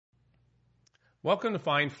Welcome to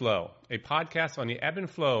Find Flow, a podcast on the ebb and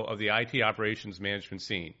flow of the IT operations management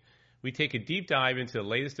scene. We take a deep dive into the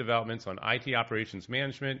latest developments on IT operations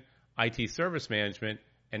management, IT service management,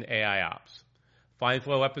 and AIOps. Find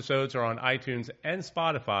Flow episodes are on iTunes and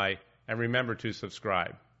Spotify, and remember to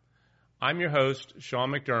subscribe. I'm your host, Sean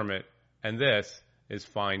McDermott, and this is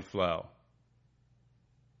Find Flow.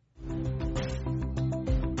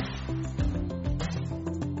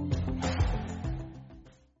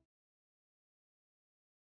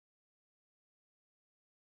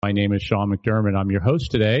 My name is Sean McDermott. I'm your host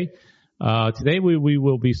today. Today we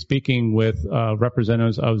will be speaking with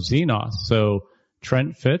representatives of Xenos. So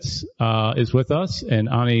Trent Fitz is with us, and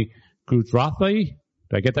Ani Guthrathi.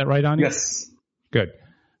 Did I get that right, Ani? Yes. Good.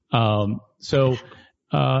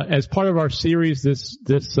 As part of our series this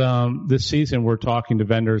season, we're talking to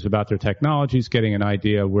vendors about their technologies, getting an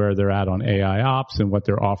idea of where they're at on AIOps and what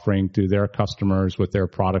they're offering to their customers with their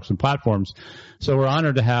products and platforms. So we're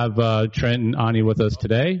honored to have Trent and Ani with us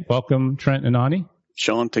today. Welcome, Trent and Ani.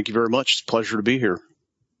 Sean, thank you very much. It's a pleasure to be here.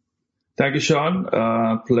 Thank you,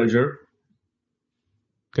 Sean. Pleasure.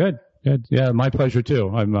 Good. Yeah, my pleasure too.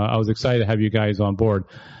 I was excited to have you guys on board.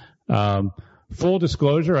 Full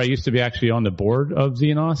disclosure, I used to be actually on the board of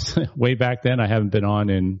Xenos way back then. I haven't been on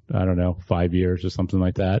in, 5 years or something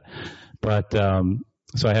like that. But,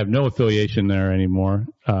 so I have no affiliation there anymore.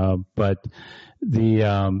 So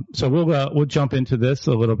we'll jump into this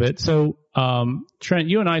a little bit. So, Trent,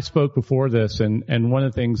 you and I spoke before this, and one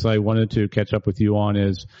of the things I wanted to catch up with you on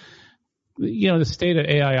is, the state of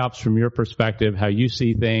AIOps from your perspective, how you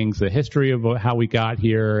see things, the history of how we got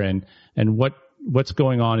here, and what's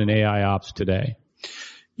going on in AIOps today?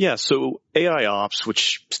 Yeah, so AIOps,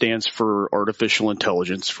 which stands for Artificial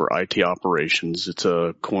Intelligence for IT Operations, it's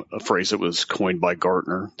a phrase that was coined by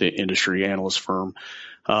Gartner, the industry analyst firm.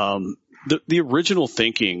 The original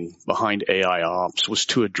thinking behind AIOps was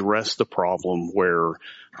to address the problem where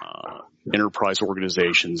enterprise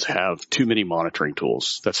organizations have too many monitoring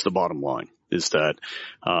tools. That's the bottom line, is that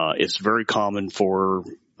it's very common for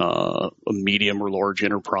a medium or large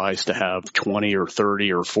enterprise to have 20 or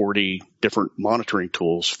 30 or 40 different monitoring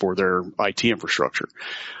tools for their IT infrastructure.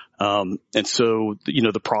 And so,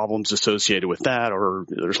 the problems associated with that are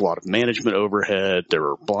there's a lot of management overhead. There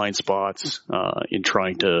are blind spots in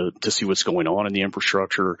trying to see what's going on in the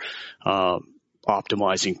infrastructure.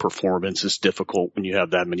 Optimizing performance is difficult when you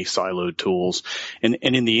have that many siloed tools. And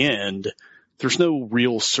in the end, there's no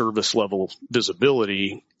real service level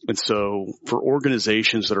visibility. And so for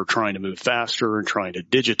organizations that are trying to move faster and trying to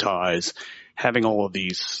digitize, having all of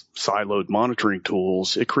these siloed monitoring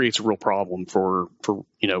tools, it creates a real problem for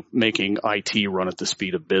making IT run at the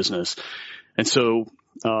speed of business. And so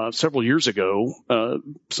several years ago,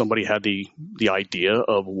 somebody had the idea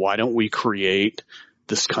of why don't we create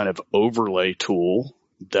this kind of overlay tool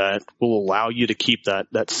that will allow you to keep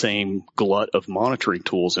that same glut of monitoring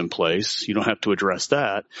tools in place. You don't have to address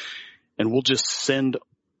that. And we'll just send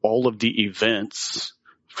all of the events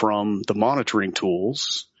from the monitoring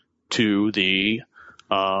tools to the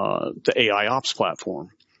AIOps platform.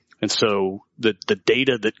 And so the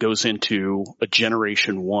data that goes into a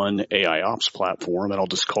generation 1 AIOps platform, and I'll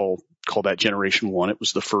just call that generation 1. It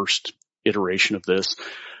was the first iteration of this.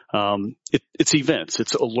 It's events.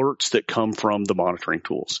 It's alerts that come from the monitoring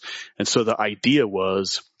tools. And so the idea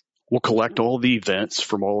was we'll collect all the events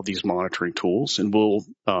from all of these monitoring tools, and we'll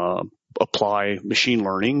apply machine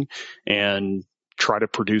learning and try to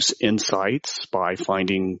produce insights by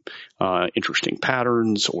finding interesting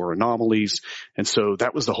patterns or anomalies. And so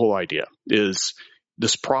that was the whole idea, is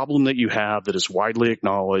this problem that you have that is widely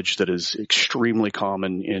acknowledged, that is extremely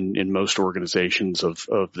common in most organizations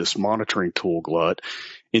of this monitoring tool glut.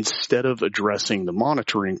 Instead of addressing the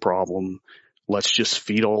monitoring problem, let's just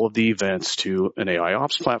feed all of the events to an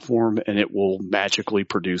AIOps platform, and it will magically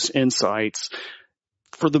produce insights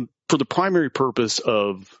for the primary purpose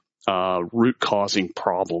of root causing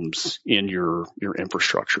problems in your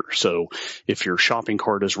infrastructure. So if your shopping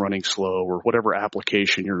cart is running slow or whatever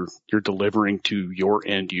application you're delivering to your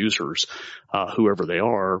end users, whoever they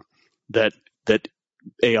are, that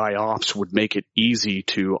AIOps would make it easy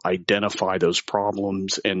to identify those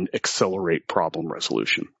problems and accelerate problem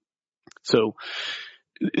resolution. So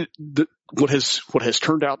what has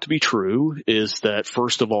turned out to be true is that,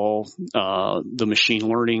 first of all, the machine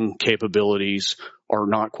learning capabilities are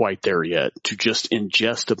not quite there yet to just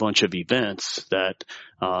ingest a bunch of events that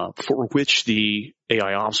for which the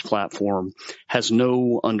AIOps platform has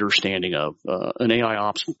no understanding of.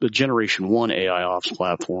 The generation 1 AIOps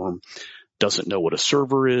platform doesn't know what a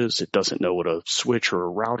server is. It doesn't know what a switch or a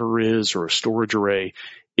router is or a storage array.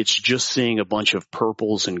 it's just seeing a bunch of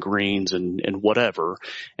purples and greens and whatever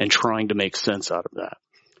and trying to make sense out of that.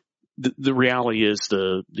 The reality is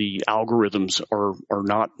the algorithms are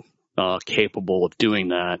not capable of doing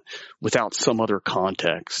that without some other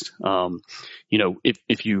context.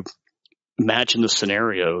 If you imagine the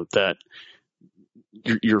scenario that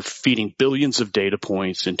you're feeding billions of data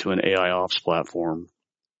points into an AIOps platform,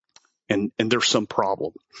 and there's some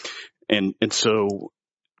problem, and so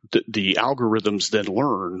the algorithms then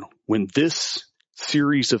learn when this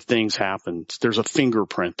series of things happens, there's a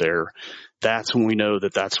fingerprint there. That's when we know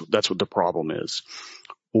that's what the problem is.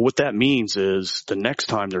 Well, what that means is the next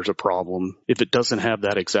time there's a problem, if it doesn't have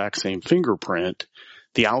that exact same fingerprint,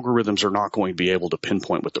 the algorithms are not going to be able to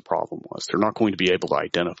pinpoint what the problem was. They're not going to be able to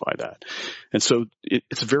identify that. And so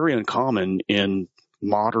it's very uncommon in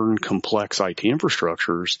modern complex IT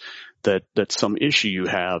infrastructures that some issue you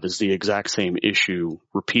have is the exact same issue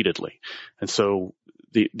repeatedly. And so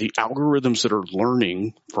the algorithms that are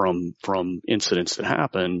learning from incidents that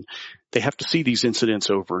happen, they have to see these incidents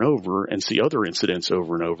over and over and see other incidents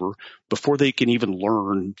over and over before they can even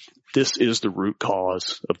learn this is the root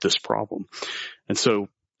cause of this problem. And so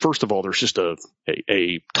first of all, there's just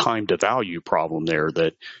a time to value problem there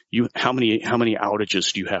that how many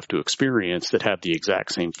outages do you have to experience that have the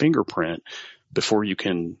exact same fingerprint before you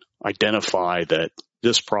can identify that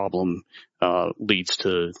this problem leads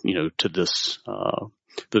to this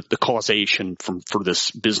the causation for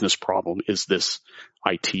this business problem is this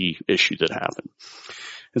IT issue that happened.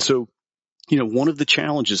 And so, one of the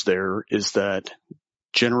challenges there is that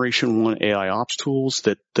Generation 1 AIOps tools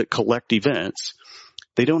that collect events,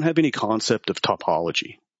 they don't have any concept of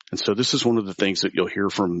topology. And so this is one of the things that you'll hear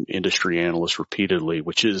from industry analysts repeatedly,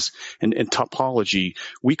 which is, and topology,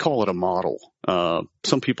 we call it a model.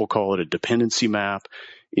 Some people call it a dependency map.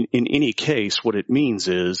 In any case, what it means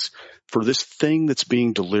is for this thing that's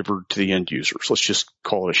being delivered to the end users, let's just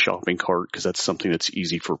call it a shopping cart because that's something that's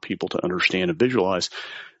easy for people to understand and visualize,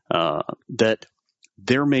 that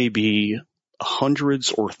there may be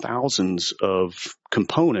hundreds or thousands of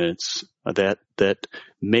components that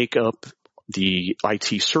make up the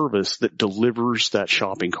IT service that delivers that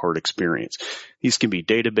shopping cart experience. These can be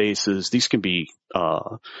databases. These can be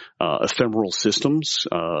ephemeral systems.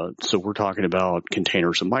 So we're talking about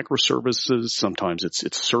containers and microservices. Sometimes it's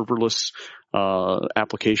serverless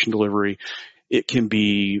application delivery. It can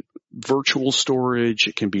be virtual storage.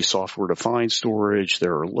 It can be software-defined storage.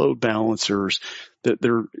 There are load balancers.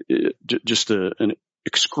 They're just an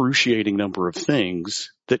excruciating number of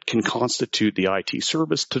things that can constitute the IT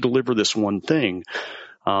service to deliver this one thing.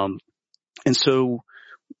 And so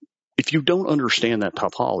if you don't understand that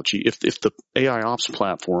topology, if the AIOps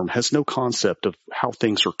platform has no concept of how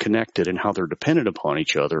things are connected and how they're dependent upon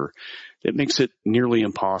each other, it makes it nearly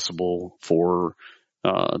impossible for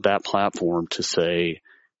that platform to say,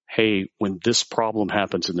 hey, when this problem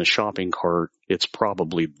happens in the shopping cart, it's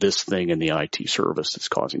probably this thing in the IT service that's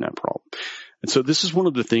causing that problem. And so this is one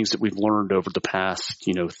of the things that we've learned over the past,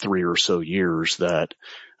 3 or so years that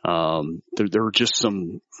there are just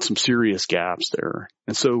some serious gaps there.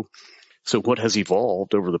 And so what has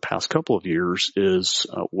evolved over the past couple of years is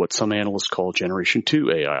what some analysts call Generation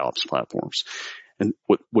 2 AIOps platforms. And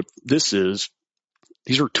what this is,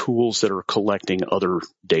 these are tools that are collecting other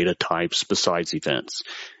data types besides events.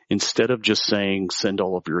 Instead of just saying send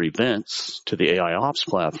all of your events to the AIOps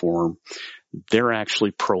platform, they're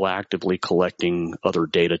actually proactively collecting other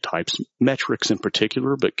data types, metrics in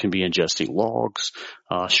particular, but can be ingesting logs,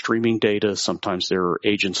 streaming data. Sometimes there are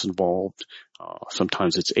agents involved.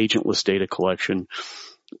 Sometimes it's agentless data collection.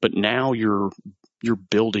 But now you're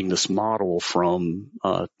building this model from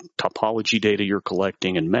topology data you're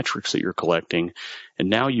collecting and metrics that you're collecting. And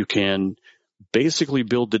now you can basically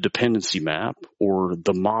build the dependency map or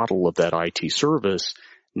the model of that IT service.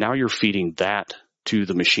 Now you're feeding that to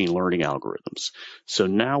the machine learning algorithms. So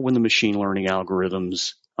now when the machine learning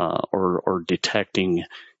algorithms are detecting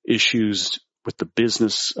issues with the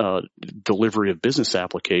business delivery of business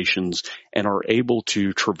applications and are able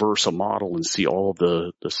to traverse a model and see all of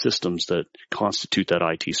the systems that constitute that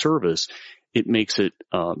IT service, it makes it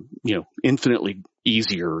infinitely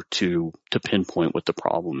easier to pinpoint what the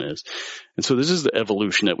problem is. And so this is the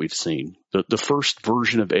evolution that we've seen. The first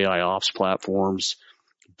version of AIOps platforms,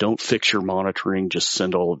 don't fix your monitoring, just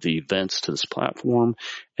send all of the events to this platform.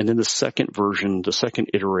 And then the second version, the second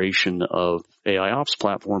iteration of AIOps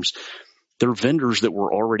platforms, they're vendors that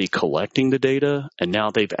were already collecting the data, and now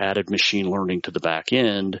they've added machine learning to the back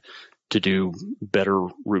end to do better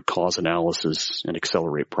root cause analysis and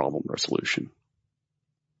accelerate problem resolution.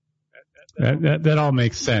 That all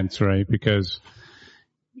makes sense, right? Because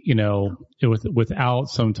without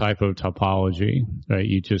some type of topology, right,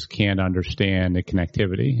 you just can't understand the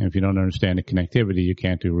connectivity. And if you don't understand the connectivity, you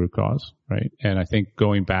can't do root cause, right? And I think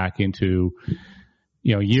going back into,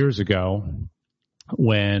 years ago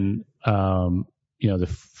when, one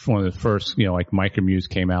of the first, like Micromuse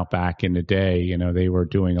came out back in the day, they were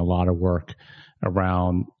doing a lot of work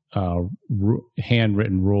around,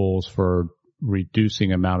 handwritten rules for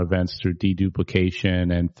reducing amount of events through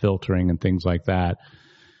deduplication and filtering and things like that.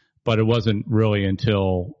 But it wasn't really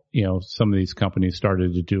until, some of these companies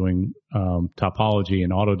started doing topology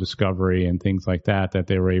and auto discovery and things like that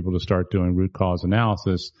they were able to start doing root cause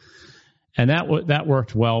analysis. And that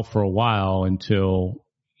worked well for a while until,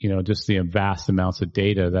 just the vast amounts of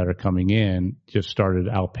data that are coming in just started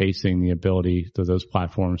outpacing the ability of those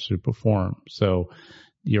platforms to perform. So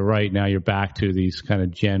you're right. Now you're back to these kind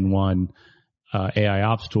of Gen 1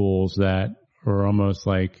 AIOps tools that are almost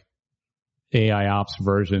like AIOps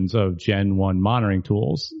versions of Gen 1 monitoring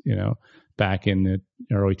tools, back in the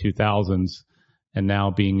early 2000s, and now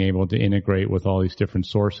being able to integrate with all these different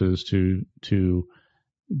sources to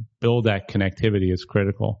build that connectivity is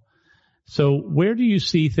critical. So where do you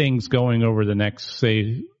see things going over the next,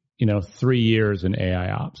 say, 3 years in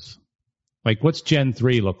AIOps? Like, what's Gen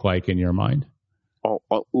 3 look like in your mind?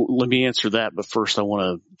 Let me answer that, but first I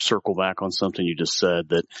want to circle back on something you just said,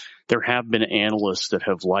 that there have been analysts that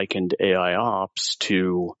have likened AIOps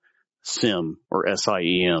to SIEM or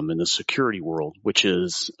SIEM in the security world, which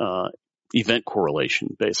is event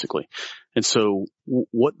correlation, basically. And so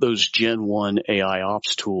what those Gen 1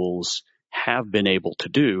 AIOps tools have been able to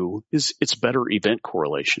do is it's better event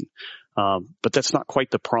correlation. But that's not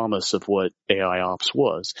quite the promise of what AIOps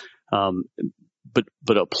was.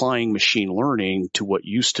 But applying machine learning to what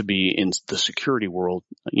used to be in the security world,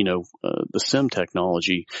 the SIEM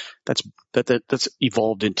technology, that's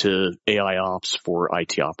evolved into AIOps for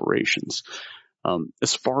IT operations.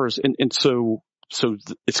 As far as, so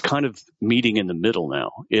it's kind of meeting in the middle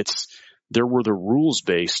now. There were the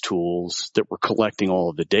rules-based tools that were collecting all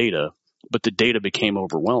of the data, but the data became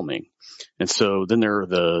overwhelming. And so then there are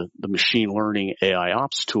the machine learning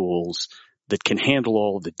AIOps tools that can handle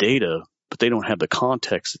all of the data, but they don't have the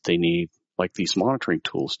context that they need like these monitoring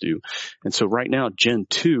tools do. And so right now, Gen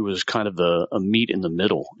 2 is kind of a meet in the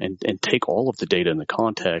middle and take all of the data in the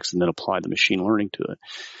context and then apply the machine learning to it.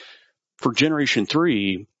 For Generation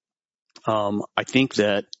 3, I think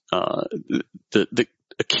that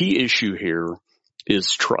a key issue here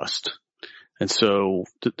is trust. And so,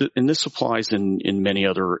 and this applies in many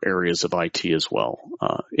other areas of IT as well,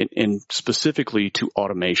 and specifically to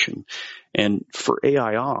automation. And for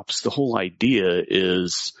AIOps, the whole idea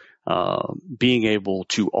is being able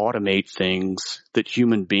to automate things that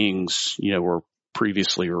human beings, were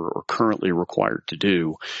previously or currently required to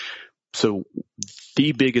do. So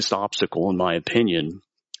the biggest obstacle, in my opinion,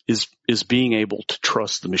 is being able to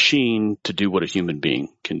trust the machine to do what a human being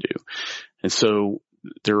can do. And so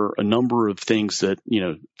there are a number of things that,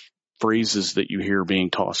 phrases that you hear being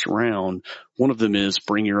tossed around. One of them is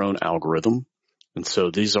bring your own algorithm. And so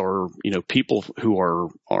these are, people who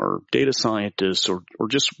are data scientists or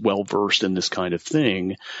just well versed in this kind of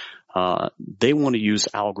thing. They want to use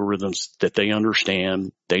algorithms that they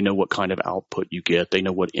understand. They know what kind of output you get. They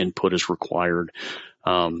know what input is required.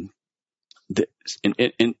 And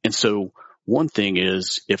so one thing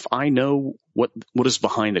is, if I know what is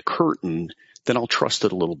behind the curtain, then I'll trust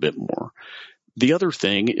it a little bit more. The other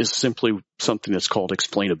thing is simply something that's called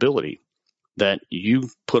explainability, that you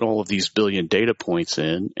put all of these billion data points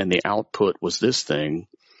in and the output was this thing.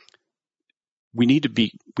 We need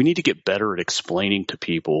to get better at explaining to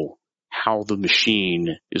people how the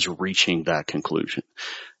machine is reaching that conclusion.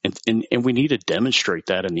 And we need to demonstrate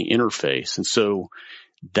that in the interface. And so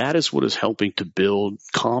that is what is helping to build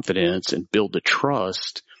confidence and build the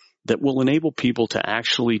trust that will enable people to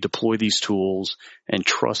actually deploy these tools and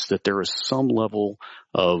trust that there is some level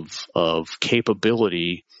of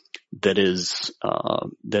capability that is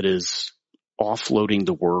offloading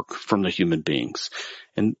the work from the human beings.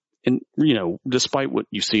 And despite what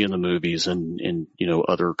you see in the movies and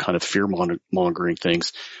other kind of fear mongering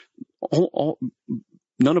things,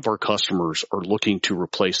 none of our customers are looking to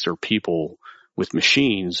replace their people with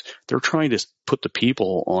machines. They're trying to put the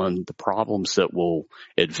people on the problems that will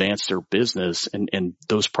advance their business and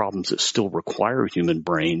those problems that still require human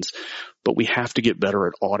brains. But we have to get better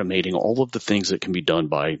at automating all of the things that can be done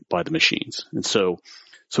by the machines. And so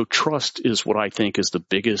trust is what I think is the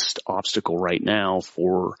biggest obstacle right now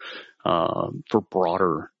for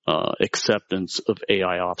broader acceptance of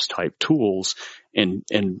AIOps type tools. And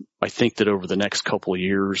I think that over the next couple of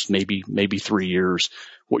years, maybe 3 years,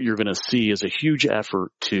 what you're going to see is a huge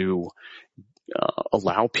effort to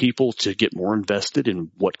allow people to get more invested in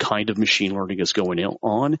what kind of machine learning is going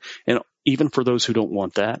on. And even for those who don't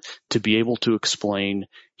want that, to be able to explain,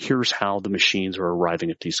 here's how the machines are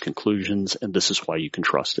arriving at these conclusions, and this is why you can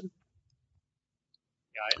trust it.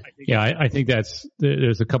 I think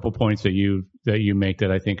there's a couple points that you make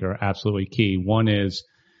that I think are absolutely key. One is,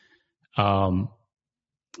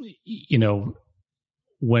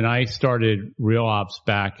 when I started RealOps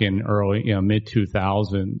back in early, mid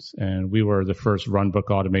 2000s, and we were the first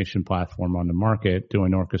runbook automation platform on the market,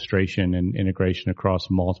 doing orchestration and integration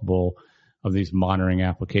across multiple of these monitoring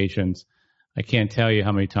applications. I can't tell you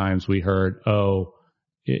how many times we heard, we're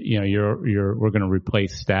going to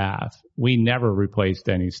replace staff. We never replaced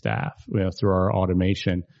any staff, through our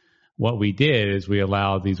automation. What we did is we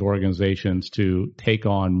allowed these organizations to take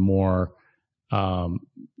on more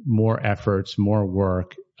efforts, more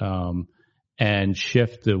work, and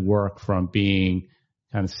shift the work from being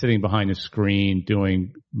kind of sitting behind a screen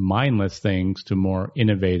doing mindless things to more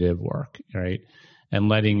innovative work, right? And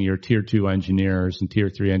letting your tier 2 engineers and tier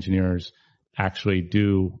 3 engineers actually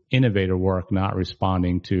do innovative work, not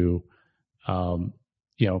responding to,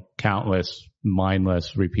 countless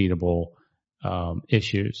mindless, repeatable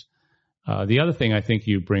issues. The other thing I think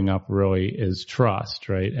you bring up really is trust,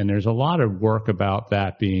 right? And there's a lot of work about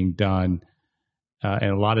that being done,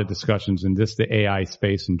 and a lot of discussions in the AI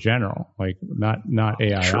space in general, like not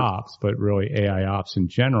AIOps, but really AIOps in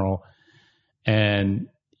general. And,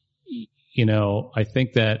 I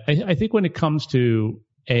think when it comes to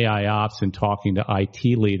AIOps and talking to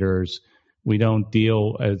IT leaders, we don't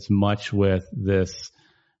deal as much with this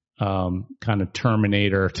kind of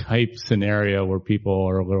Terminator type scenario where people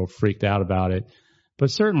are a little freaked out about it.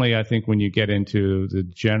 But certainly I think when you get into the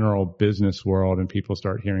general business world and people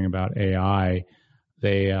start hearing about AI,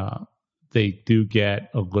 they do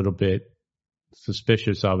get a little bit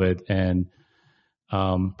suspicious of it and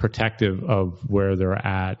protective of where they're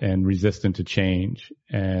at and resistant to change.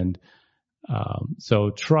 And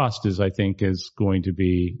so trust is going to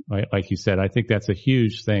be, like you said, I think that's a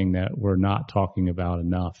huge thing that we're not talking about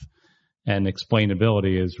enough. And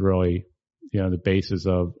explainability is really, the basis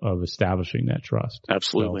of establishing that trust.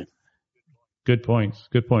 Absolutely. So, good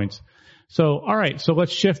points. So, all right. So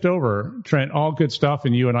let's shift over. Trent, all good stuff.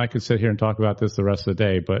 And you and I could sit here and talk about this the rest of the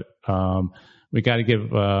day, but we got to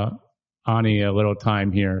give Ani a little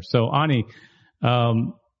time here. So Ani,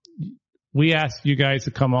 we asked you guys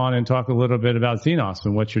to come on and talk a little bit about Xenos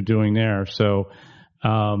and what you're doing there. So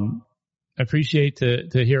I appreciate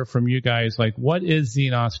to hear from you guys, like, what is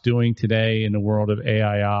Xenos doing today in the world of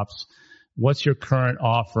AIOps? What's your current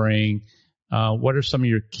offering? What are some of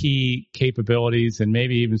your key capabilities and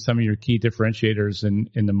maybe even some of your key differentiators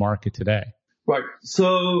in the market today? Right.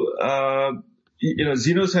 So,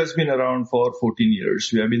 Xenos has been around for 14 years.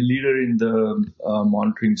 We have been leader in the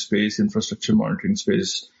monitoring space, infrastructure monitoring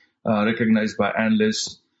space, recognized by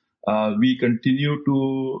analysts. We continue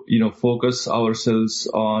to, focus ourselves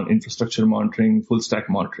on infrastructure monitoring, full stack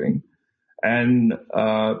monitoring. And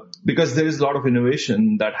because there is a lot of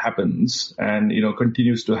innovation that happens and,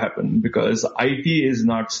 continues to happen, because IT is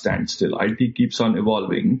not standstill. IT keeps on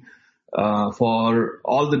evolving for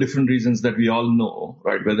all the different reasons that we all know,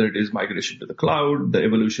 right? Whether it is migration to the cloud, the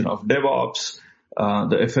evolution of DevOps,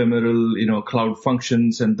 the ephemeral, cloud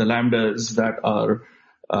functions and the lambdas that are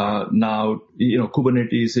now,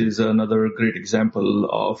 Kubernetes is another great example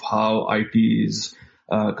of how IT is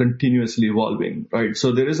continuously evolving, right?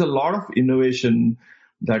 So there is a lot of innovation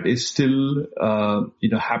that is still,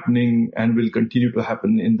 happening and will continue to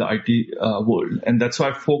happen in the IT world. And that's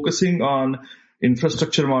why focusing on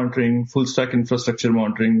infrastructure monitoring, full stack infrastructure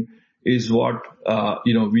monitoring is what,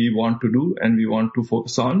 we want to do and we want to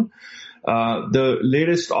focus on. The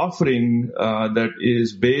latest offering that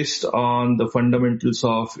is based on the fundamentals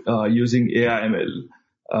of using AI/ML,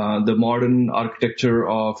 the modern architecture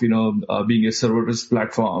of being a serverless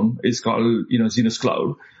platform is called Xenos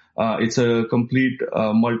Cloud. It's a complete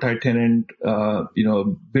multi-tenant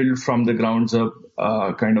built from the grounds up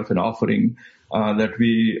kind of an offering that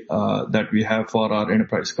we have for our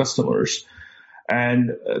enterprise customers. And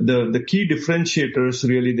the key differentiators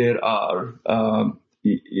really there are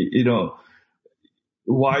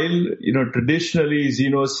while, traditionally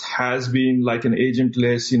Xenos has been like an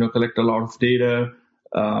agentless, collect a lot of data,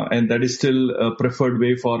 and that is still a preferred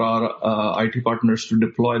way for our IT partners to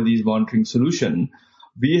deploy these monitoring solution.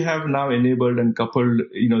 We have now enabled and coupled,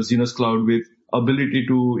 Xenos Cloud with ability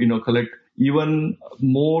to, collect even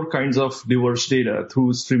more kinds of diverse data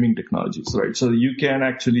through streaming technologies, right? So you can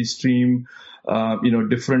actually stream,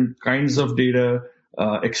 different kinds of data,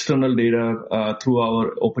 external data through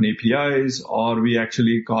our open APIs, or we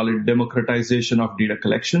actually call it democratization of data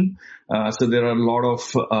collection. So there are a lot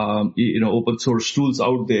of open source tools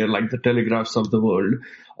out there, like the Telegraphs of the world,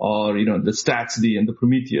 or the StatsD and the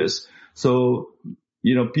Prometheus. So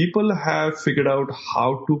people have figured out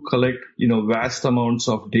how to collect vast amounts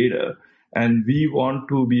of data, and we want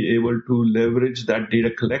to be able to leverage that data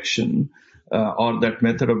collection or that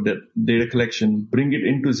method of data collection, bring it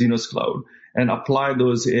into Xenos Cloud, and apply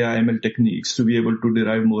those AI/ML techniques to be able to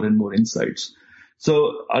derive more and more insights.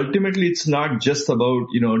 So ultimately, it's not just about,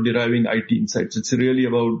 deriving IT insights. It's really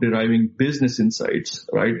about deriving business insights,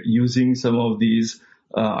 right? Using some of these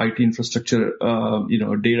IT infrastructure,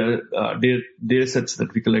 data sets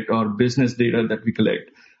that we collect, or business data that we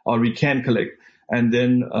collect, or we can collect, and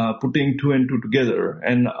then putting two and two together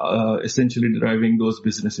and essentially deriving those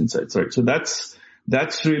business insights, right? So that's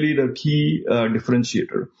really the key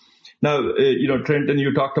differentiator. Now, Trent, and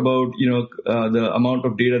you talked about, the amount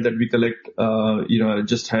of data that we collect,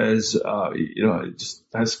 just has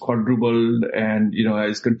quadrupled and,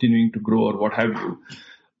 is continuing to grow, or what have you.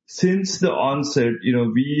 Since the onset,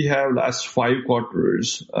 we have last 5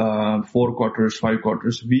 quarters, 4 quarters, 5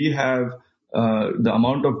 quarters, we have, the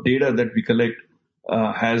amount of data that we collect,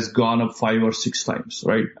 has gone up 5 or 6 times,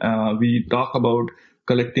 right? We talk about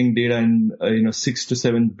collecting data in, 6 to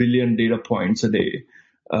 7 billion data points a day.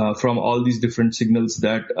 From all these different signals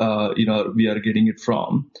that, we are getting it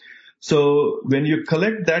from. So when you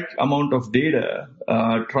collect that amount of data,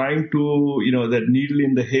 trying to, that needle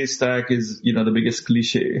in the haystack is, the biggest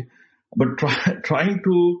cliche, but trying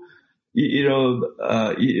to,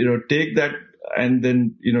 take that and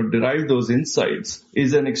then, derive those insights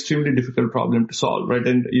is an extremely difficult problem to solve, right?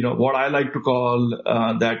 And, what I like to call,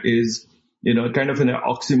 that is, kind of an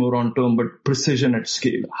oxymoron term, but precision at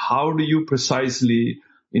scale. How do you precisely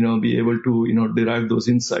be able to, derive those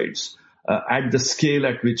insights at the scale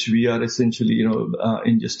at which we are essentially,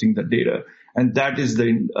 ingesting the data? And that is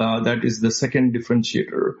the second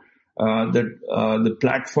differentiator, that the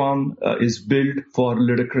platform is built for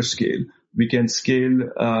ludicrous scale. We can scale,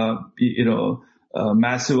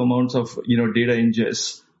 massive amounts of, data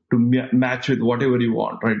ingest to match with whatever you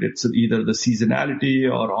want, right? It's either the seasonality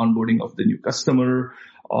or onboarding of the new customer,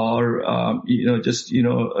 or,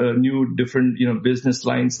 new different, business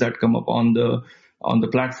lines that come up on the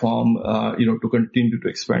platform, to continue to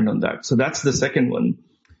expand on that. So that's the second one.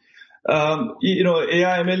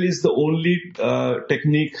 AI/ML is the only,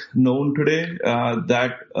 technique known today,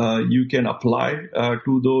 that, you can apply,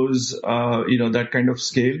 to those, that kind of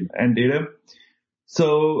scale and data.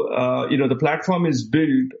 So, the platform is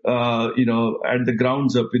built, at the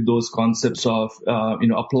grounds up with those concepts of,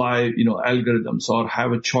 apply, algorithms, or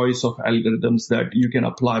have a choice of algorithms that you can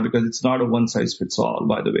apply, because it's not a one size fits all,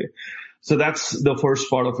 by the way. So that's the first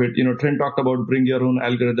part of it. Trent talked about bring your own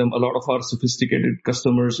algorithm. A lot of our sophisticated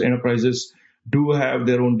customers, enterprises, do have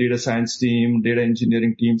their own data science team, data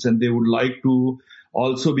engineering teams, and they would like to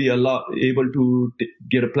also be able to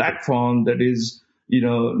get a platform that is,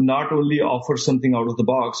 not only offer something out of the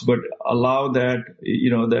box, but allow that,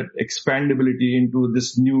 that expandability into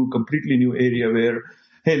this completely new area where,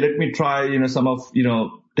 hey, let me try, some of,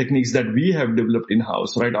 techniques that we have developed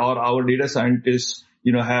in-house, right? Or our data scientists,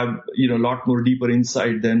 have, a lot more deeper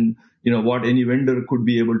insight than, what any vendor could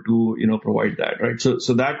be able to, provide that, right? So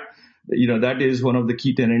that, that is one of the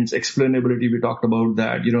key tenets. Explainability, we talked about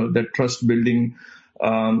that, that trust building.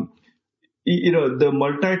 The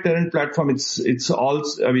multi-tenant platform, it's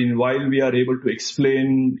also, while we are able to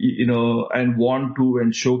explain, and want to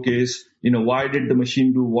and showcase, why did the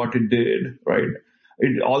machine do what it did, right?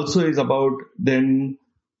 It also is about then,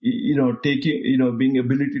 taking, being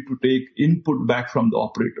ability to take input back from the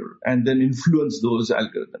operator and then influence those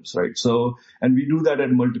algorithms, right? So, and we do that at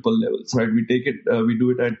multiple levels, right? We take it, we do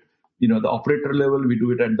it at, the operator level, we do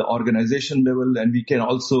it at the organization level, and we can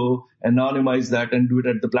also anonymize that and do it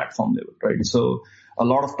at the platform level, right? So a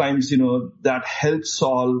lot of times, that helps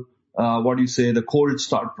solve, the cold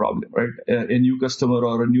start problem, right? A new customer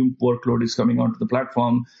or a new workload is coming onto the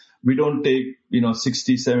platform. We don't take,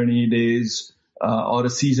 60, 70 days, or a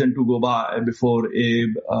season to go by before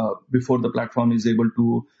the platform is able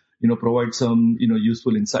to, provide some,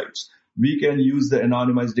 useful insights. We can use the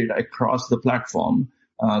anonymized data across the platform,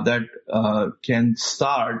 that can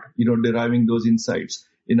start, deriving those insights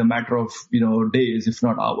in a matter of, days, if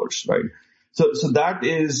not hours, right? So that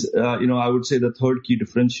is, I would say the third key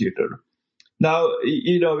differentiator. Now,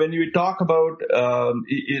 when we talk about,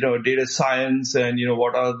 data science and,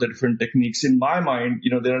 what are the different techniques, in my mind,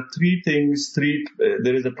 there are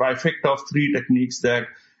there is a trifecta of three techniques that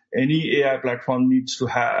any AI platform needs to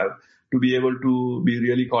have to be able to be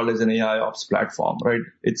really called as an AIOps platform, right?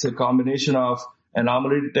 It's a combination of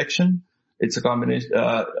anomaly detection. It's a combination,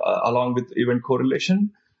 along with event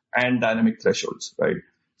correlation and dynamic thresholds, right?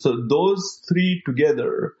 So those three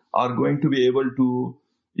together are going to be able to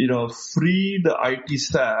free the IT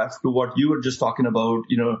staff to what you were just talking about,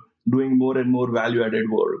 doing more and more value added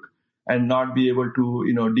work and not be able to,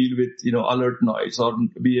 deal with, alert noise or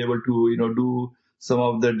be able to, do some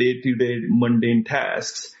of the day to day mundane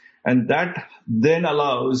tasks. And that then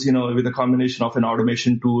allows, with a combination of an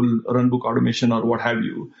automation tool, runbook automation or what have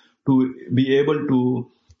you, to be able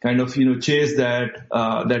to kind of, chase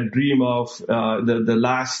that dream of, the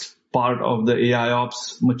last part of the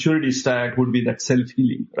AIOps maturity stack would be that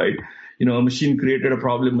self-healing, right? A machine created a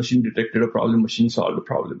problem, machine detected a problem, machine solved a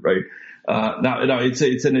problem, right? Now it's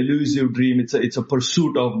an elusive dream. It's a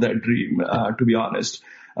pursuit of that dream, to be honest.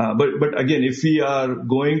 But again, if we are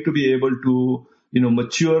going to be able to,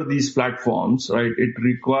 mature these platforms, right, it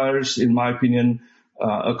requires, in my opinion,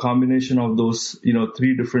 a combination of those,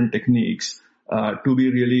 three different techniques, to be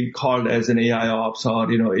really called as an AIOps or,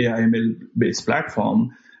 AIML based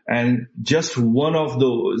platform. And just one of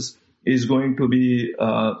those is going to be,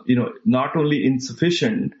 not only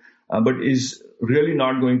insufficient, but is really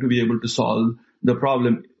not going to be able to solve the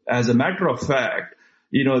problem. As a matter of fact,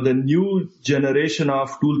 the new generation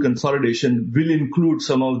of tool consolidation will include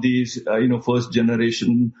some of these, first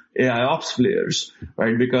generation AIOps players,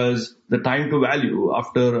 right? Because the time to value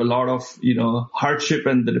after a lot of, hardship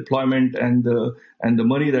and the deployment and the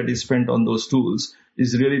money that is spent on those tools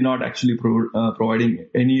is really not actually providing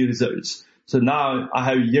any results. So now I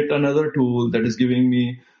have yet another tool that is giving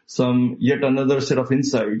me yet another set of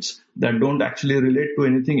insights that don't actually relate to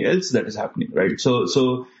anything else that is happening, right? So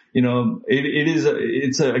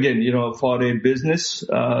it's again, for a business,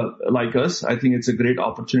 like us, I think it's a great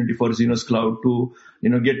opportunity for Xenos Cloud to,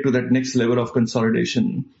 get to that next level of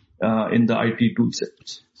consolidation, in the IT tool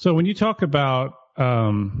sets. So when you talk about,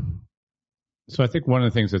 so I think one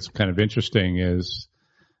of the things that's kind of interesting is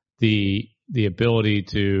the ability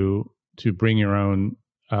to bring your own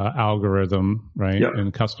algorithm, right,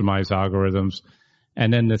 and customize algorithms,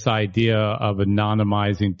 and then this idea of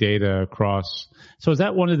anonymizing data across. So is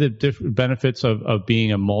that one of the benefits of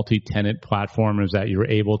being a multi-tenant platform, is that you're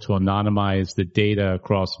able to anonymize the data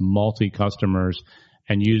across multi-customers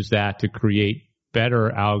and use that to create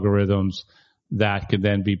better algorithms that could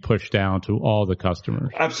then be pushed down to all the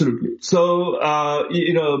customers? Absolutely. So,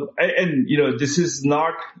 this is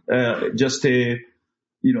not just a,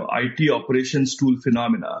 IT operations tool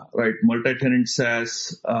phenomena, right? Multi-tenant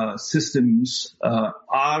SaaS systems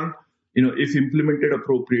are, if implemented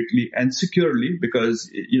appropriately and securely, because,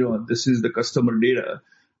 this is the customer data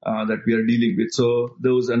that we are dealing with. So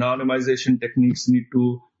those anonymization techniques need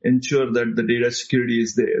to ensure that the data security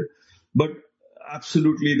is there. But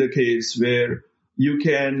absolutely the case where you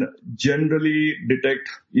can generally detect,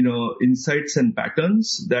 insights and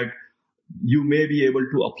patterns that you may be able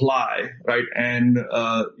to apply, right? And,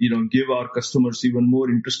 give our customers even more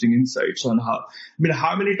interesting insights on how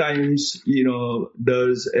many times,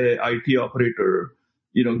 does a IT operator,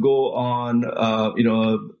 go on,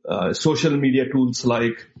 social media tools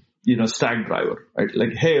like, Stackdriver, right?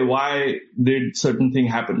 Like, hey, why did certain thing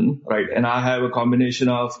happen, right? And I have a combination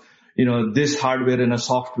of, this hardware and a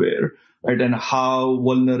software, right? And how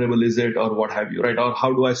vulnerable is it or what have you, right? Or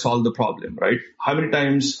how do I solve the problem, right? How many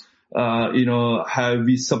times, have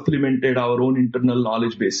we supplemented our own internal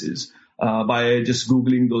knowledge bases, by just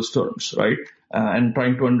Googling those terms, right? And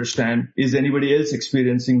trying to understand, is anybody else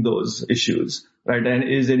experiencing those issues, right? And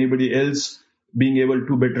is anybody else being able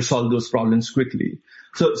to better solve those problems quickly?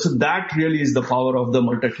 So that really is the power of the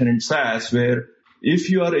multi-tenant SaaS, where if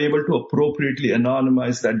you are able to appropriately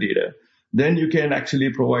anonymize that data, then you can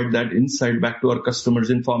actually provide that insight back to our customers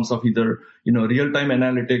in forms of either, real-time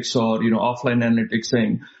analytics or, offline analytics,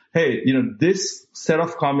 saying, hey, this set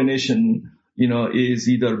of combination, is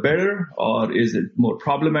either better or is it more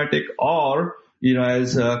problematic, or,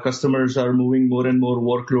 as customers are moving more and more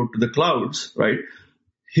workload to the clouds, right?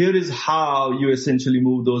 Here is how you essentially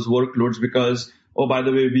move those workloads, because, oh, by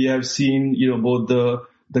the way, we have seen, both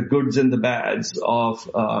the goods and the bads of,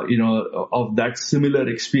 of that similar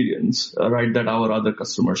experience, right, that our other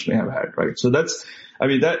customers may have had, right? So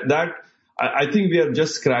I think we are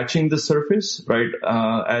just scratching the surface, right,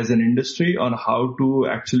 as an industry on how to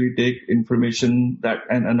actually take information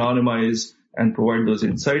and anonymize and provide those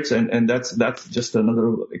insights. And that's just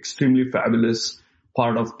another extremely fabulous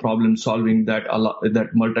part of problem solving that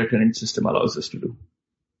multi-tenant system allows us to do.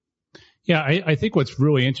 Yeah, I think what's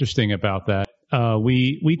really interesting about that,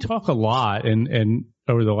 we talk a lot and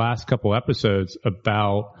over the last couple episodes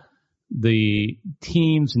about the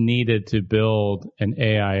teams needed to build an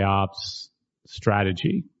AIOps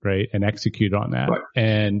strategy, right, and execute on that. Right.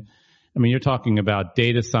 And I mean, you're talking about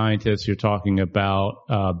data scientists, you're talking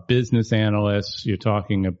about business analysts, you're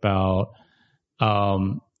talking about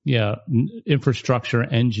infrastructure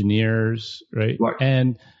engineers, right?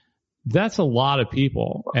 And that's a lot of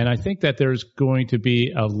people. And I think that there's going to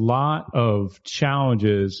be a lot of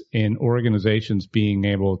challenges in organizations being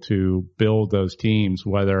able to build those teams,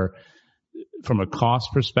 whether from a cost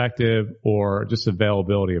perspective or just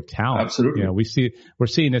availability of talent. Absolutely. You know, we're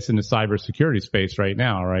seeing this in the cybersecurity space right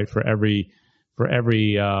now, right? For every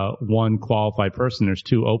one qualified person, there's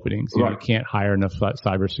 2 openings. You can't hire enough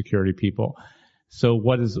cybersecurity people. So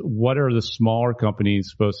what are the smaller companies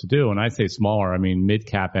supposed to do? And I say smaller, I mean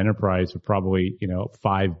mid-cap enterprise are probably,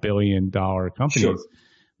 $5 billion companies. Sure.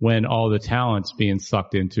 When all the talent's being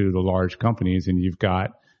sucked into the large companies, and you've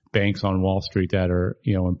got banks on Wall Street that are,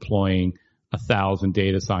 employing 1,000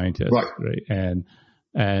 data scientists, right?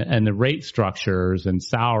 And the rate structures and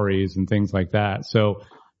salaries and things like that. So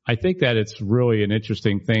I think that it's really an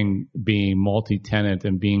interesting thing being multi-tenant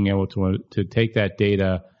and being able to take that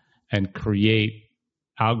data and create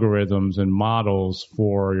algorithms and models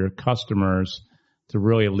for your customers to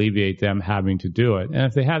really alleviate them having to do it. And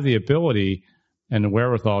if they have the ability and the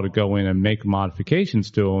wherewithal to go in and make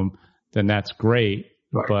modifications to them, then that's great.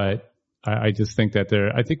 Right. But I just think that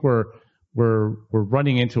I think we're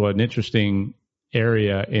running into an interesting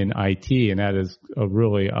area in IT, and that is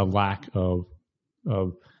really a lack of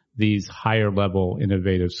these higher level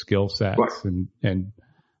innovative skill sets. Right.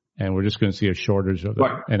 And we're just going to see a shortage of them.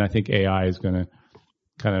 Right. And I think AI is going to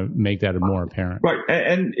kind of make that more apparent. Right.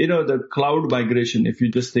 And the cloud migration, if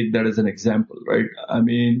you just take that as an example, right? I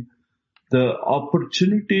mean, the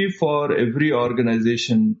opportunity for every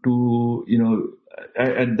organization to,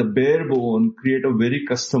 at the bare bone, create a very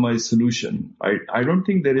customized solution. I don't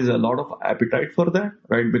think there is a lot of appetite for that,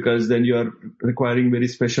 right? Because then you are requiring very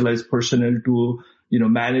specialized personnel to,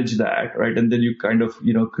 manage that, right? And then you kind of,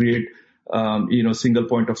 create, single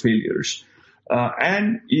point of failures.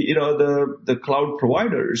 And the cloud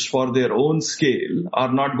providers for their own scale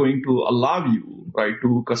are not going to allow you, right,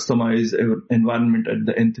 to customize an environment at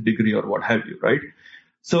the nth degree or what have you, right?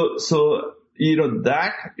 So,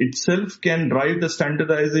 that itself can drive the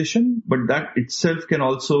standardization, but that itself can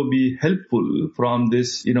also be helpful from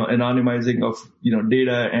this, anonymizing of,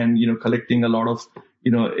 data and, collecting a lot of,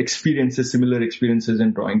 similar experiences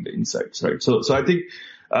and drawing the insights, right? So I think,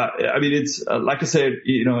 it's, like I said,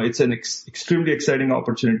 it's an extremely exciting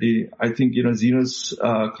opportunity. I think, Zeno's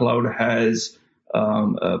cloud has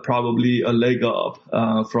probably a leg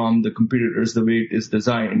up from the competitors, the way it is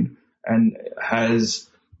designed, and has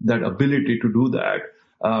that ability to do that.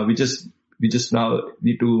 We just now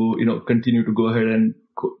need to, continue to go ahead and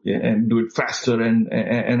do it faster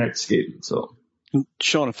and at scale. So,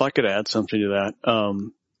 Sean, if I could add something to that,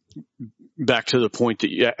 back to the point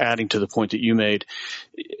adding to the point that you made,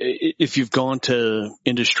 if you've gone to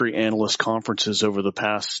industry analyst conferences over the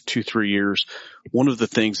past 2-3 years, one of the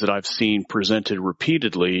things that I've seen presented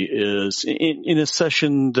repeatedly is in a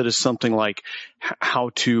session that is something like how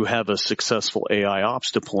to have a successful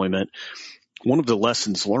AIOps deployment. One of the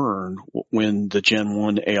lessons learned when the Gen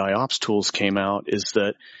 1 AIOps tools came out is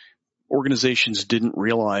that organizations didn't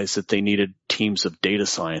realize that they needed teams of data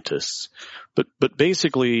scientists. But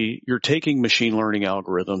basically, you're taking machine learning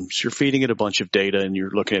algorithms, you're feeding it a bunch of data, and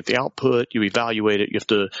you're looking at the output, you evaluate it, you have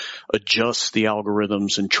to adjust the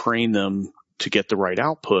algorithms and train them to get the right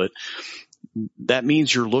output. That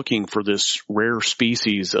means you're looking for this rare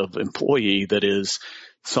species of employee that is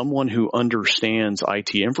someone who understands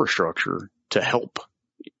IT infrastructure to help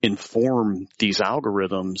inform these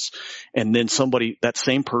algorithms, and then that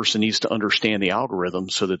same person needs to understand the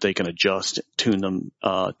algorithms so that they can adjust, tune them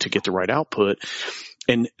to get the right output.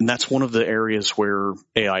 And that's one of the areas where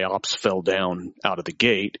AIOps fell down out of the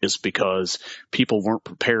gate, is because people weren't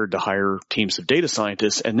prepared to hire teams of data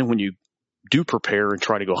scientists. And then when you do prepare and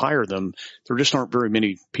try to go hire them, there just aren't very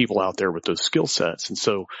many people out there with those skill sets. And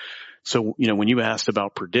so when you asked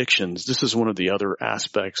about predictions, this is one of the other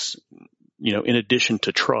aspects, in addition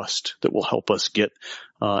to trust, that will help us get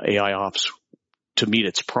AIOps to meet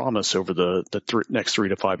its promise over the next 3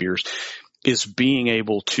 to 5 years, is being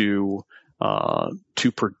able to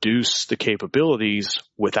produce the capabilities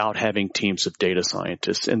without having teams of data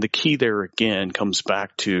scientists. And the key there again comes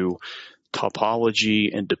back to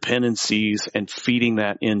topology and dependencies and feeding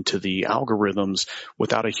that into the algorithms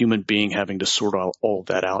without a human being having to sort all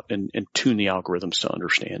that out and tune the algorithms to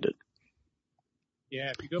understand it.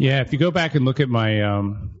 If you go back and look at my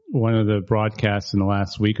one of the broadcasts in the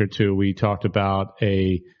last week or two, we talked about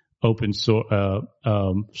a open source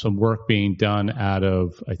some work being done out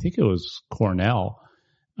of, I think it was Cornell,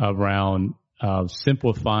 around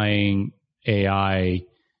simplifying AI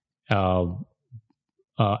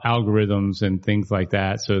algorithms and things like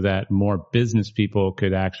that, so that more business people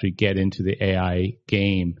could actually get into the AI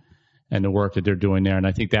game and the work that they're doing there. And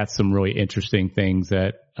I think that's some really interesting things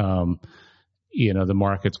that the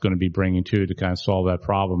market's going to be bringing to kind of solve that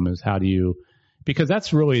problem. Is how do you, because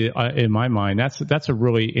that's really in my mind that's a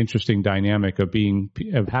really interesting dynamic of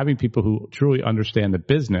having people who truly understand the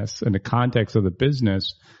business and the context of the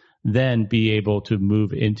business, then be able to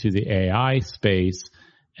move into the AI space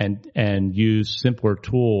and use simpler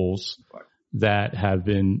tools that have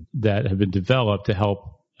been developed to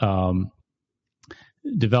help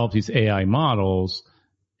develop these AI models.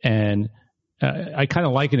 And I kind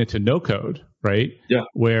of liken it to no code, right? Yeah.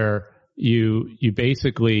 Where you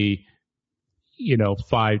basically,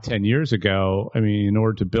 5-10 years ago, in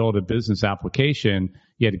order to build a business application,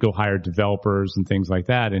 you had to go hire developers and things like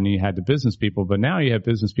that, and you had the business people. But now you have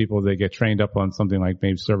business people that get trained up on something like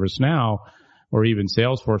maybe ServiceNow or even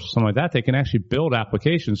Salesforce or something like that. They can actually build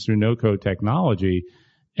applications through no-code technology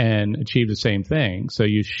and achieve the same thing. So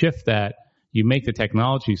you shift that, you make the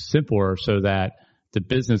technology simpler so that the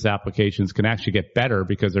business applications can actually get better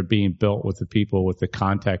because they're being built with the people with the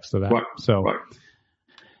context of that. Right.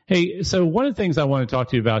 Hey, so one of the things I want to talk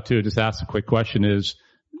to you about too, just ask a quick question, is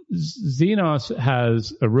Xenos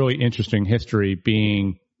has a really interesting history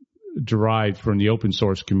being derived from the open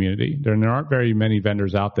source community. There aren't very many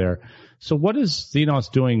vendors out there. So what is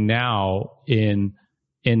Xenos doing now in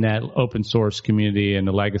that open source community and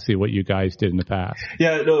the legacy of what you guys did in the past?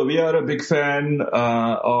 Yeah, no, we are a big fan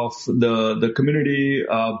of the community,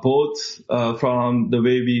 both from the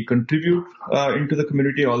way we contribute into the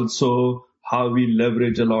community, also how we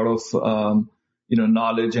leverage a lot of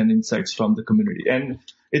knowledge and insights from the community. And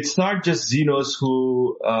it's not just Xenos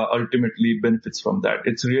who ultimately benefits from that.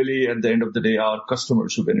 It's really, at the end of the day, our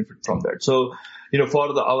customers who benefit from that. So,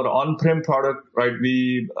 for our on-prem product, right,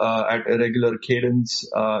 we at a regular cadence,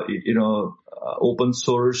 open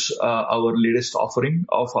source our latest offering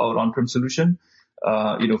of our on-prem solution,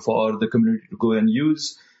 for the community to go and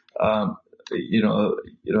use. A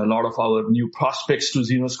lot of our new prospects to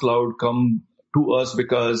Xenos Cloud come to us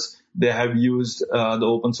because they have used the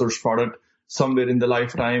open source product somewhere in the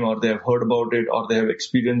lifetime, or they have heard about it, or they have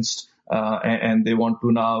experienced, and they want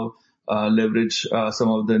to now leverage some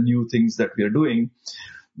of the new things that we are doing.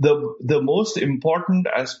 The most important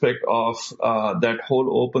aspect of that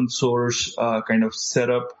whole open source kind of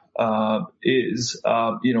setup is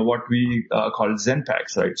what we call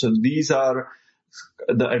Zenpacks, right? So these are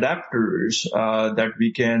the adapters that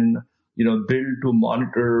we can build to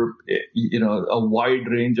monitor a wide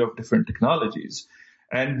range of different technologies.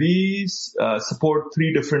 And we support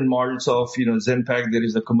 3 different models of Zenpack. There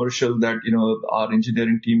is a commercial that our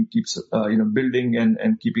engineering team keeps building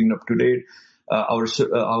and keeping up to date.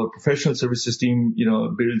 Our professional services team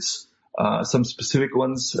builds some specific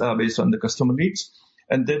ones based on the customer needs.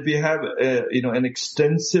 And then we have an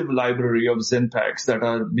extensive library of Zenpacks that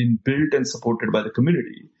are being built and supported by the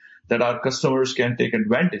community that our customers can take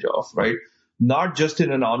advantage of, right? Not just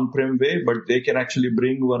in an on-prem way, but they can actually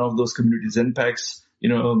bring one of those community Zenpacks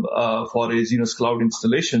for a Xenos Cloud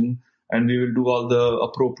installation, and we will do all the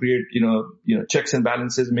appropriate, checks and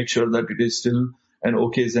balances, make sure that it is still an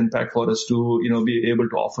okay Zenpack for us to, be able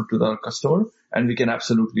to offer to our customer, and we can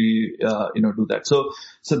absolutely, do that. So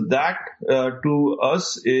that, to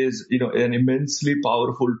us is, an immensely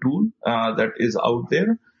powerful tool, that is out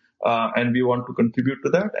there. And we want to contribute to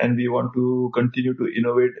that, and we want to continue to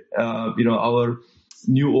innovate, our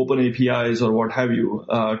new open APIs or what have you,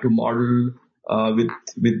 to model with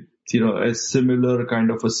a similar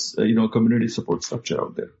kind of a community support structure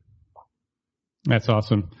out there. That's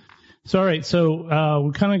awesome. So all right, so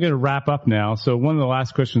we're kind of going to wrap up now. So one of the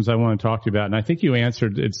last questions I want to talk to you about, and I think you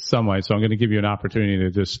answered it some way, so I'm going to give you an opportunity to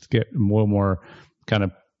just get more kind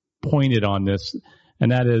of pointed on this,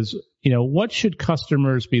 and that is, what should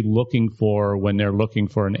customers be looking for when they're looking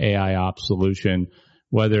for an AIOps solution,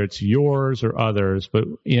 whether it's yours or others? But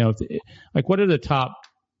what are the top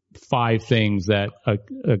 5 things that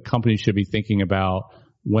a company should be thinking about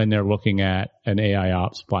when they're looking at an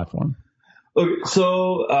AIOps platform? Okay,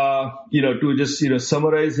 so to just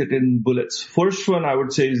summarize it in bullets. First one I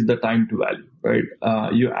would say is the time to value, right?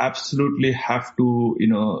 You absolutely have to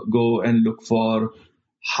go and look for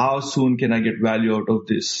how soon can I get value out of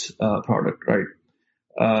this product, right?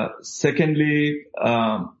 Secondly,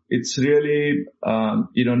 it's really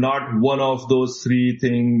not one of those three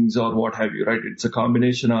things or what have you, right? It's a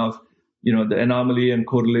combination of the anomaly and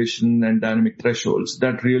correlation and dynamic thresholds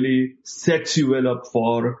that really sets you well up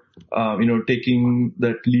for, taking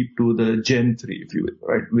that leap to the Gen 3, if you will,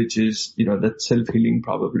 right? Which is, that self-healing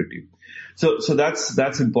probability. So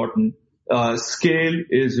that's important. Scale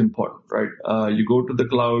is important, right? You go to the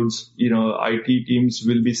clouds, IT teams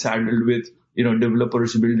will be saddled with,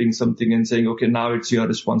 developers building something and saying, okay, now it's your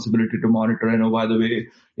responsibility to monitor. And oh, by the way,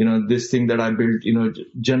 this thing that I built,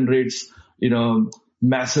 generates,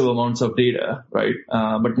 massive amounts of data, right?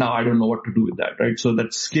 But now I don't know what to do with that, right? So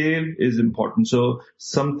that scale is important. So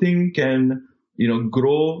something can,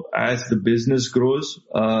 grow as the business grows,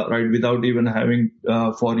 right? Without even having,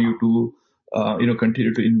 for you to,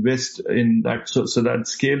 continue to invest in that. So that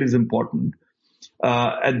scale is important.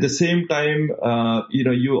 At the same time,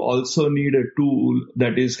 you also need a tool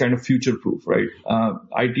that is kind of future proof, right?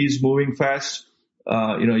 IT is moving fast.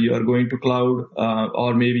 You are going to cloud,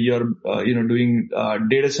 or maybe you're, doing,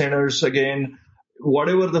 data centers again,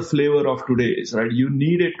 whatever the flavor of today is, right? You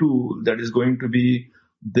need a tool that is going to be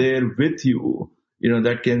there with you,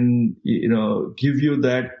 that can, give you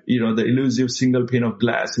that, the elusive single pane of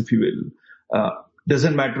glass, if you will.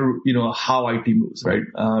 Doesn't matter, how IT moves, right?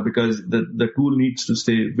 Because the tool needs to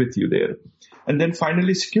stay with you there. And then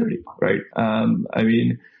finally, security, right?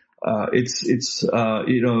 It's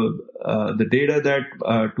the data that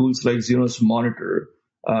tools like Xenos monitor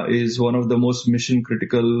is one of the most mission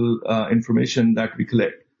critical information that we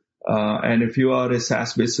collect. And if you are a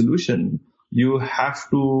SaaS-based solution, you have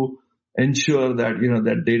to ensure that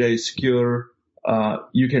that data is secure.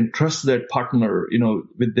 You can trust that partner,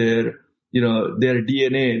 with their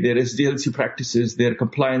DNA, their SDLC practices, their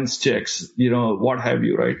compliance checks, what have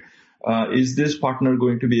you, right? Is this partner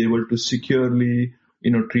going to be able to securely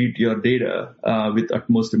treat your data with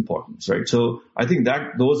utmost importance, right? So I think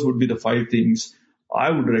that those would be the 5 things I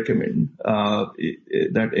would recommend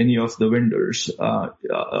that any of the vendors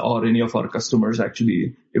or any of our customers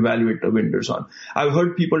actually evaluate the vendors on. I've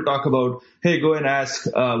heard people talk about, hey, go and ask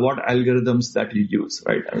what algorithms that you use,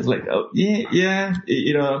 right? I was like, oh, yeah,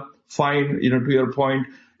 fine. To your point,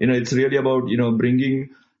 it's really about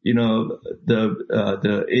bringing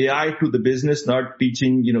the AI to the business, not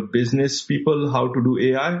teaching, business people how to do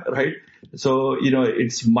AI, right? So,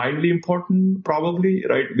 it's mildly important probably,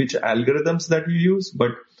 right? Which algorithms that you use,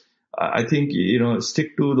 but I think,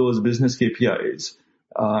 stick to those business KPIs.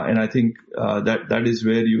 And I think, that is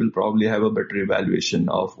where you will probably have a better evaluation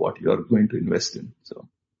of what you are going to invest in. So.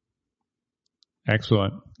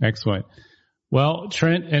 Excellent. Well,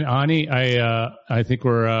 Trent and Ani, I think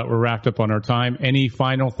we're wrapped up on our time. Any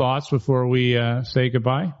final thoughts before we say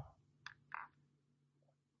goodbye?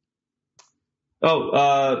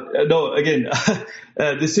 No, again,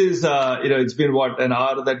 this is, it's been an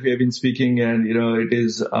hour that we have been speaking, and,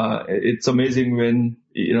 it's amazing when,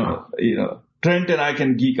 Trent and I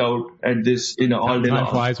can geek out at this, all day long. Time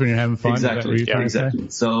flies when you're having fun. Exactly.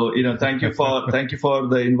 So, thank you for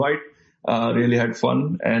the invite. Really had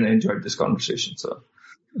fun and enjoyed this conversation. So.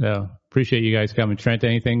 Yeah, appreciate you guys coming. Trent,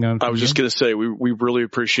 anything? I was just going to say, we really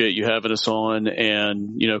appreciate you having us on,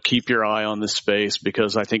 and, keep your eye on this space,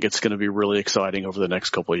 because I think it's going to be really exciting over the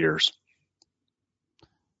next couple of years.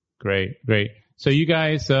 Great. So you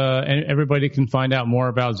guys, and everybody can find out more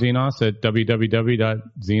about Xenos at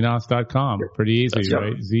www.xenos.com. Pretty easy,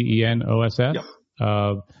 right? Zenoss. Yep.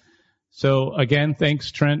 So again,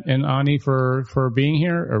 thanks Trent and Ani for being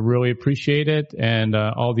here. I really appreciate it, and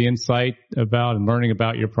all the insight about and learning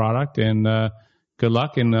about your product, and good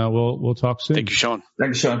luck, and we'll talk soon. Thank you, Sean.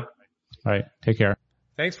 Thanks, Sean. All right, take care.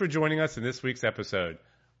 Thanks for joining us in this week's episode.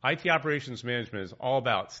 IT Operations Management is all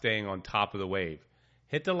about staying on top of the wave.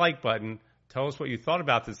 Hit the like button, tell us what you thought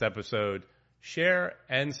about this episode, share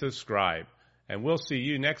and subscribe, and we'll see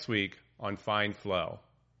you next week on Find Flow.